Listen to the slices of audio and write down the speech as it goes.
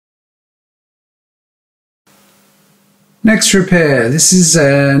Next repair, this is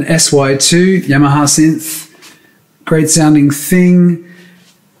an SY-2 Yamaha Synth. Great sounding thing,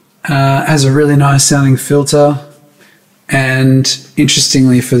 has a really nice sounding filter, and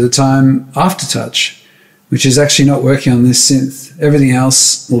interestingly for the time, aftertouch, which is actually not working on this synth. Everything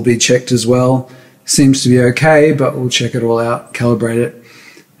else will be checked as well. Seems to be okay, but we'll check it all out, calibrate it,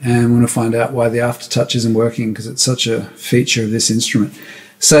 and want to find out why the aftertouch isn't working, because it's such a feature of this instrument.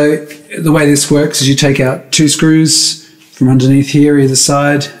 So the way this works is you take out 2 screws from underneath here, either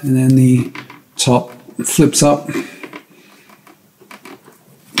side, and then the top flips up,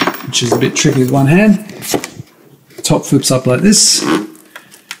 which is a bit tricky with one hand. The top flips up like this.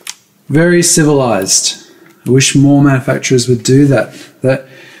 Very civilized. I wish more manufacturers would do that. That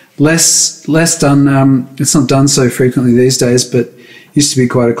less done. It's not done so frequently these days, but used to be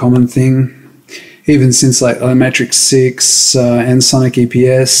quite a common thing. Even since like Matrix 6 and Sonic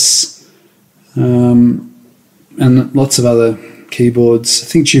EPS, and lots of other keyboards. I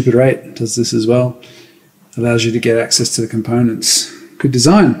think Jupiter 8 does this as well. Allows you to get access to the components. Good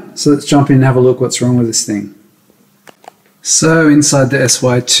design. So let's jump in and have a look what's wrong with this thing. So inside the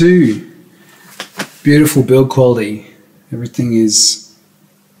SY-2, beautiful build quality. Everything is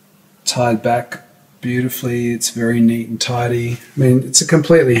tied back beautifully. It's very neat and tidy. I mean, it's a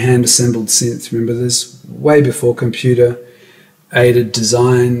completely hand-assembled synth. Remember, this way before computer-aided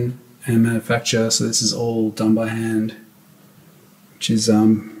design and manufacture, so this is all done by hand, which is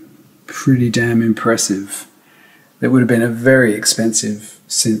pretty damn impressive. It would have been a very expensive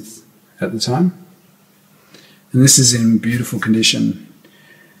synth at the time. And this is in beautiful condition.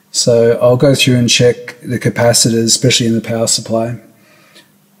 So I'll go through and check the capacitors, especially in the power supply,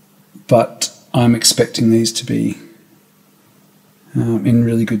 but I'm expecting these to be in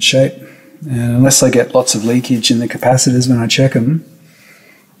really good shape. And unless I get lots of leakage in the capacitors when I check them,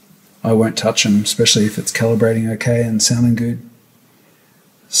 I won't touch them, especially if it's calibrating okay and sounding good.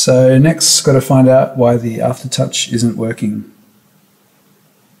 So next, got to find out why the aftertouch isn't working.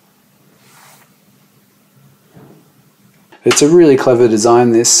 It's a really clever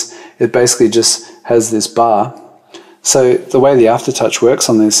design, this. It basically just has this bar. So the way the aftertouch works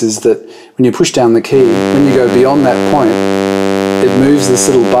on this is that when you push down the key, when you go beyond that point, it moves this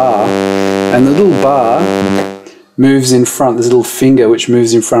little bar, and the little bar moves in front, this little finger which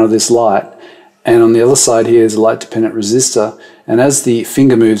moves in front of this light, and on the other side here is a light dependent resistor, and as the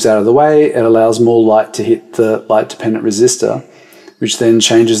finger moves out of the way, it allows more light to hit the light dependent resistor, which then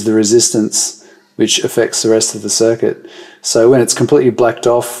changes the resistance, which affects the rest of the circuit. So when it's completely blacked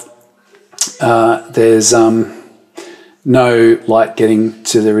off, there's no light getting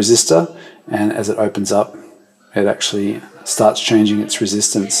to the resistor, and as it opens up, it actually starts changing its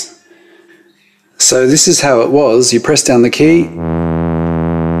resistance. So this is how it was. You press down the key,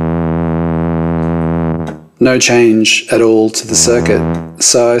 no change at all to the circuit.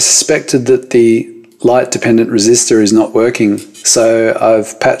 So I suspected that the light dependent resistor is not working. So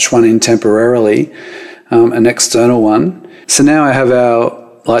I've patched one in temporarily, an external one. So now I have our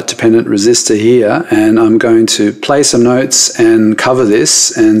light dependent resistor here, and I'm going to play some notes and cover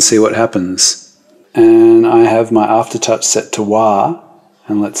this and see what happens. And I have my aftertouch set to wah,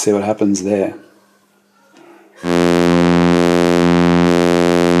 and let's see what happens there.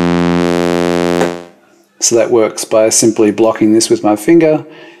 So that works by simply blocking this with my finger.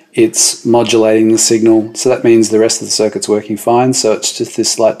 It's modulating the signal, so that means the rest of the circuit's working fine, so it's just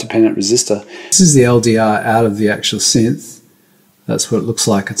this light dependent resistor. This is the LDR out of the actual synth. That's what it looks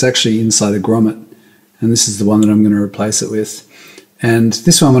like. It's actually inside a grommet, and this is the one that I'm going to replace it with. And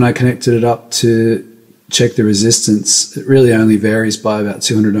this one, when I connected it up to check the resistance, it really only varies by about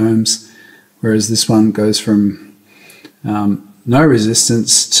 200 ohms, whereas this one goes from no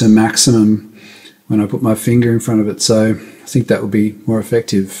resistance to maximum when I put my finger in front of it. So I think that would be more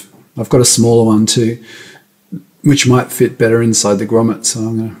effective. I've got a smaller one too, which might fit better inside the grommet, so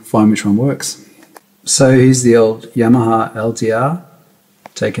I'm going to find which one works. So here's the old Yamaha LDR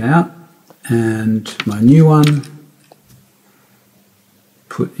taken out, and my new one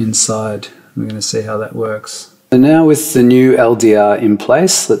put inside. We're going to see how that works. And now with the new LDR in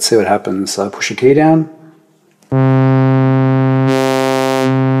place, let's see what happens. So I push a key down.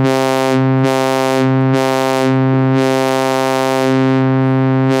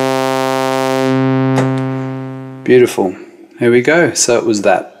 Beautiful. There we go. So it was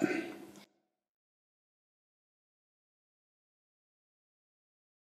that.